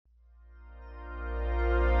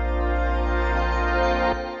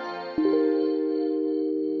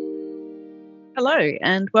Hello,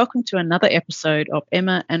 and welcome to another episode of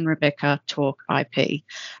Emma and Rebekah Talk IP,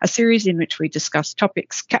 a series in which we discuss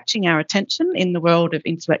topics catching our attention in the world of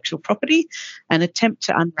intellectual property and attempt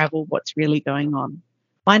to unravel what's really going on.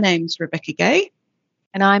 My name's Rebekah Gay.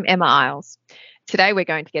 And I'm Emma Isles. Today we're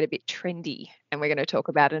going to get a bit trendy and we're going to talk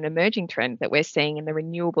about an emerging trend that we're seeing in the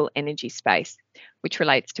renewable energy space, which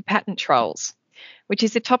relates to patent trolls, which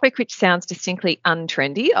is a topic which sounds distinctly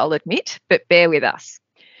untrendy, I'll admit, but bear with us.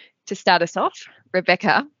 To start us off,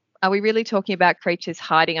 Rebekah, are we really talking about creatures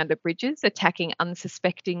hiding under bridges, attacking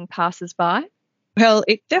unsuspecting passers-by? Well,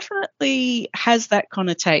 it definitely has that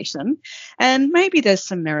connotation, and maybe there's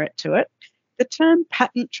some merit to it. The term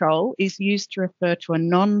patent troll is used to refer to a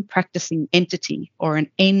non-practicing entity, or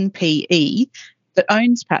an NPE, that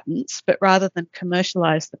owns patents, but rather than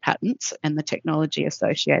commercialise the patents and the technology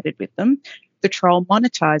associated with them, the troll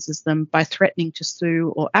monetises them by threatening to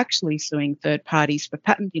sue or actually suing third parties for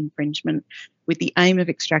patent infringement with the aim of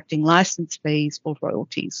extracting licence fees or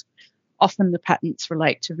royalties. Often the patents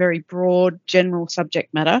relate to very broad, general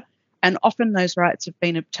subject matter, and often those rights have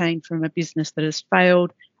been obtained from a business that has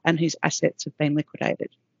failed and whose assets have been liquidated.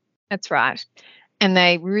 That's right. And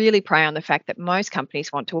they really prey on the fact that most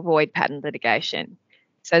companies want to avoid patent litigation.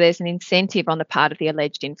 So there's an incentive on the part of the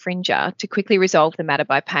alleged infringer to quickly resolve the matter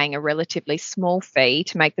by paying a relatively small fee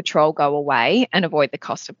to make the troll go away and avoid the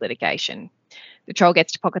cost of litigation. The troll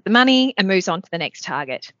gets to pocket the money and moves on to the next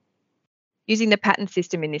target. Using the patent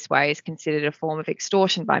system in this way is considered a form of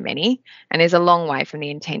extortion by many and is a long way from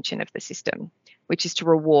the intention of the system, which is to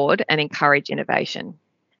reward and encourage innovation.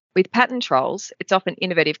 With patent trolls, it's often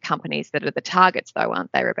innovative companies that are the targets, though,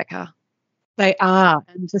 aren't they, Rebekah? They are,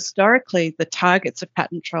 and historically the targets of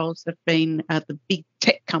patent trolls have been the big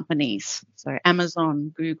tech companies, so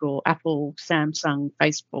Amazon, Google, Apple, Samsung,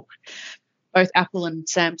 Facebook. Both Apple and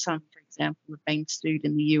Samsung, for example, have been sued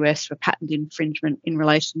in the US for patent infringement in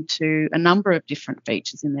relation to a number of different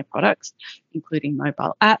features in their products, including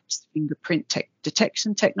mobile apps, fingerprint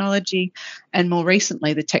detection technology, and more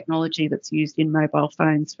recently the technology that's used in mobile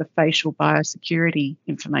phones for facial biosecurity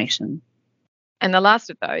information. And the last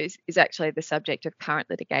of those is actually the subject of current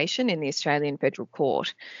litigation in the Australian Federal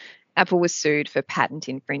Court. Apple was sued for patent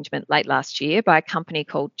infringement late last year by a company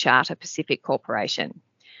called Charter Pacific Corporation.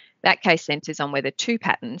 That case centres on whether two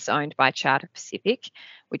patents owned by Charter Pacific,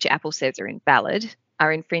 which Apple says are invalid,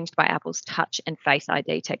 are infringed by Apple's Touch and Face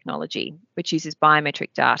ID technology, which uses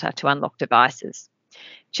biometric data to unlock devices.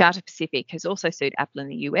 Charter Pacific has also sued Apple in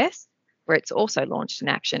the US, where it's also launched an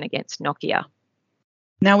action against Nokia.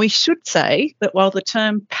 Now, we should say that while the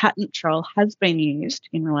term patent troll has been used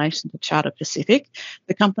in relation to Charter Pacific,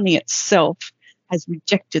 the company itself has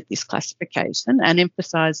rejected this classification and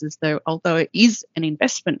emphasises that although it is an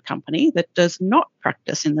investment company that does not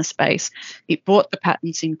practice in the space, it bought the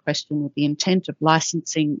patents in question with the intent of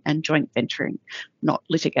licensing and joint venturing, not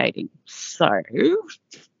litigating.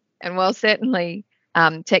 And while certainly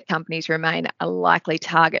tech companies remain a likely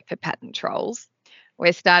target for patent trolls,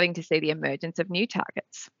 we're starting to see the emergence of new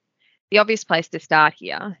targets. The obvious place to start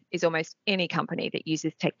here is almost any company that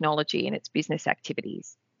uses technology in its business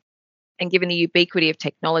activities. And given the ubiquity of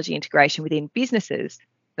technology integration within businesses,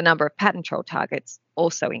 the number of patent troll targets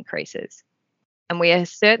also increases. And we are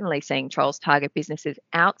certainly seeing trolls target businesses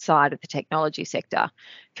outside of the technology sector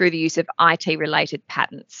through the use of IT-related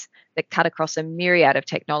patents that cut across a myriad of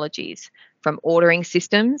technologies, from ordering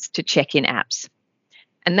systems to check-in apps.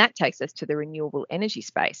 And that takes us to the renewable energy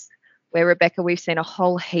space, where, Rebekah, we've seen a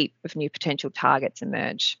whole heap of new potential targets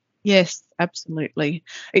emerge. Yes, absolutely.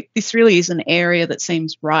 This really is an area that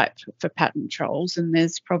seems ripe for patent trolls, and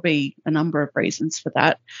there's probably a number of reasons for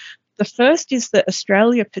that. The first is that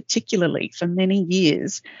Australia, particularly for many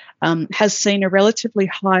years, has seen a relatively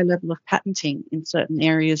high level of patenting in certain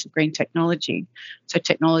areas of green technology. So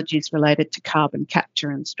technologies related to carbon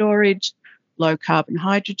capture and storage, low carbon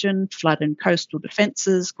hydrogen, flood and coastal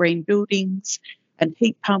defences, green buildings, and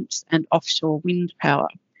heat pumps and offshore wind power.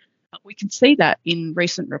 We can see that in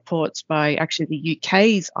recent reports by actually the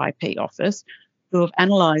UK's IP office, who have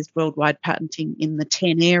analysed worldwide patenting in the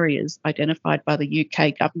 10 areas identified by the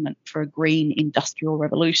UK government for a green industrial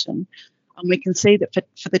revolution. And we can see that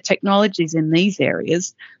for the technologies in these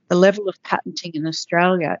areas, the level of patenting in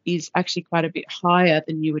Australia is actually quite a bit higher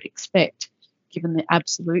than you would expect, given the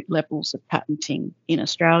absolute levels of patenting in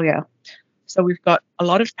Australia. So we've got a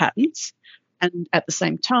lot of patents, and at the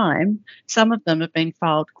same time, some of them have been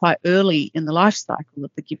filed quite early in the life cycle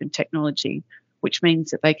of the given technology, which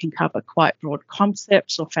means that they can cover quite broad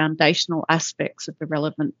concepts or foundational aspects of the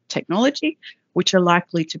relevant technology, which are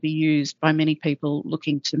likely to be used by many people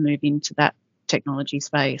looking to move into that technology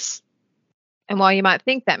space. And while you might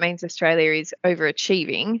think that means Australia is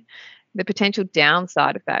overachieving, the potential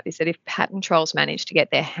downside of that is that if patent trolls manage to get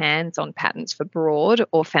their hands on patents for broad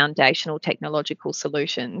or foundational technological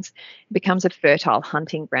solutions, it becomes a fertile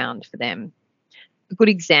hunting ground for them. A good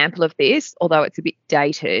example of this, although it's a bit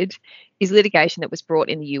dated, is litigation that was brought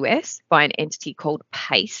in the US by an entity called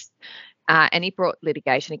PACE. And it brought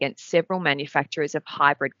litigation against several manufacturers of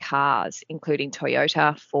hybrid cars, including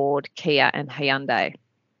Toyota, Ford, Kia, and Hyundai.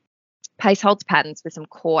 PACE holds patents for some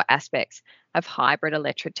core aspects of hybrid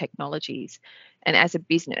electric technologies, and as a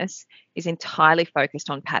business is entirely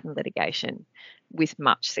focused on patent litigation with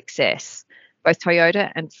much success. Both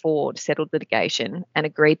Toyota and Ford settled litigation and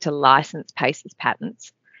agreed to license PACE's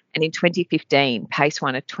patents. And in 2015, PACE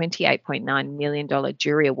won a $28.9 million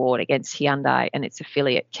jury award against Hyundai and its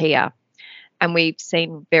affiliate Kia. And we've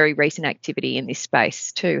seen very recent activity in this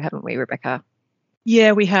space too, haven't we, Rebekah?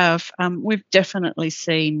 Yeah, we have. We've definitely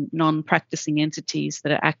seen non-practicing entities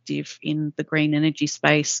that are active in the green energy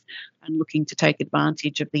space and looking to take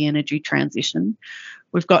advantage of the energy transition.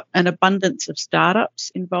 We've got an abundance of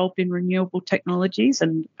startups involved in renewable technologies,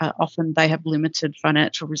 and often they have limited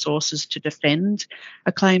financial resources to defend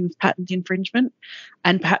a claim of patent infringement,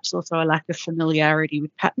 and perhaps also a lack of familiarity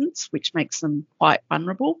with patents, which makes them quite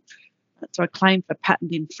vulnerable. So a claim for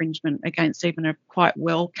patent infringement against even a quite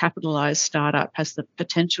well-capitalised startup has the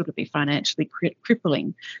potential to be financially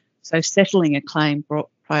crippling. So settling a claim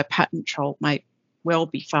brought by a patent troll may well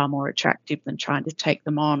be far more attractive than trying to take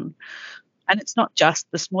them on. And it's not just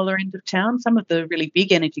the smaller end of town. Some of the really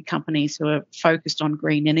big energy companies who are focused on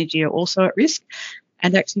green energy are also at risk.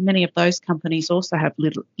 And actually many of those companies also have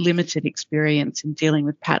limited experience in dealing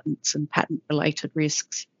with patents and patent-related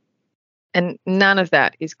risks. And none of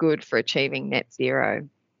that is good for achieving net zero.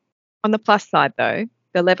 On the plus side, though,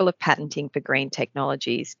 the level of patenting for green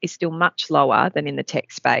technologies is still much lower than in the tech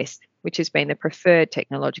space, which has been the preferred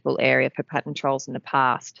technological area for patent trolls in the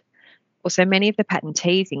past. Also, many of the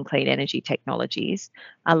patentees in clean energy technologies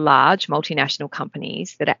are large multinational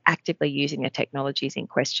companies that are actively using the technologies in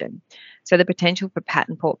question. So the potential for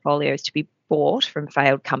patent portfolios to be bought from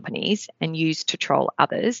failed companies and used to troll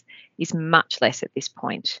others is much less at this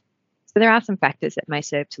point. So there are some factors that may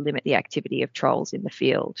serve to limit the activity of trolls in the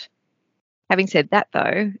field. Having said that,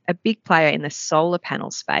 though, a big player in the solar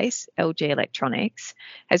panel space, LG Electronics,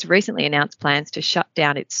 has recently announced plans to shut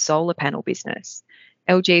down its solar panel business.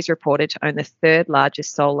 LG is reported to own the third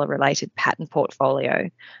largest solar-related patent portfolio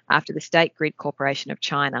after the State Grid Corporation of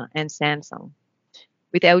China and Samsung.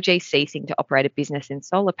 With LG ceasing to operate a business in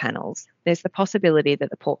solar panels, there's the possibility that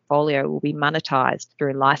the portfolio will be monetised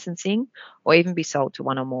through licensing or even be sold to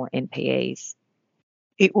one or more NPEs.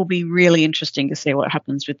 It will be really interesting to see what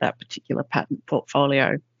happens with that particular patent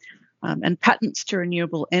portfolio. And patents to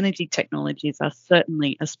renewable energy technologies are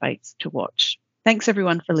certainly a space to watch. Thanks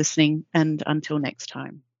everyone for listening, and until next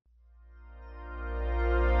time.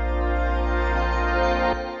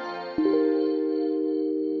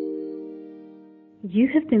 You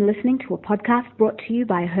have been listening to a podcast brought to you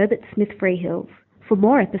by Herbert Smith Freehills. For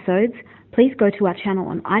more episodes, please go to our channel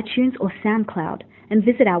on iTunes or SoundCloud and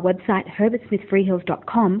visit our website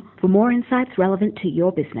herbertsmithfreehills.com for more insights relevant to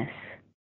your business.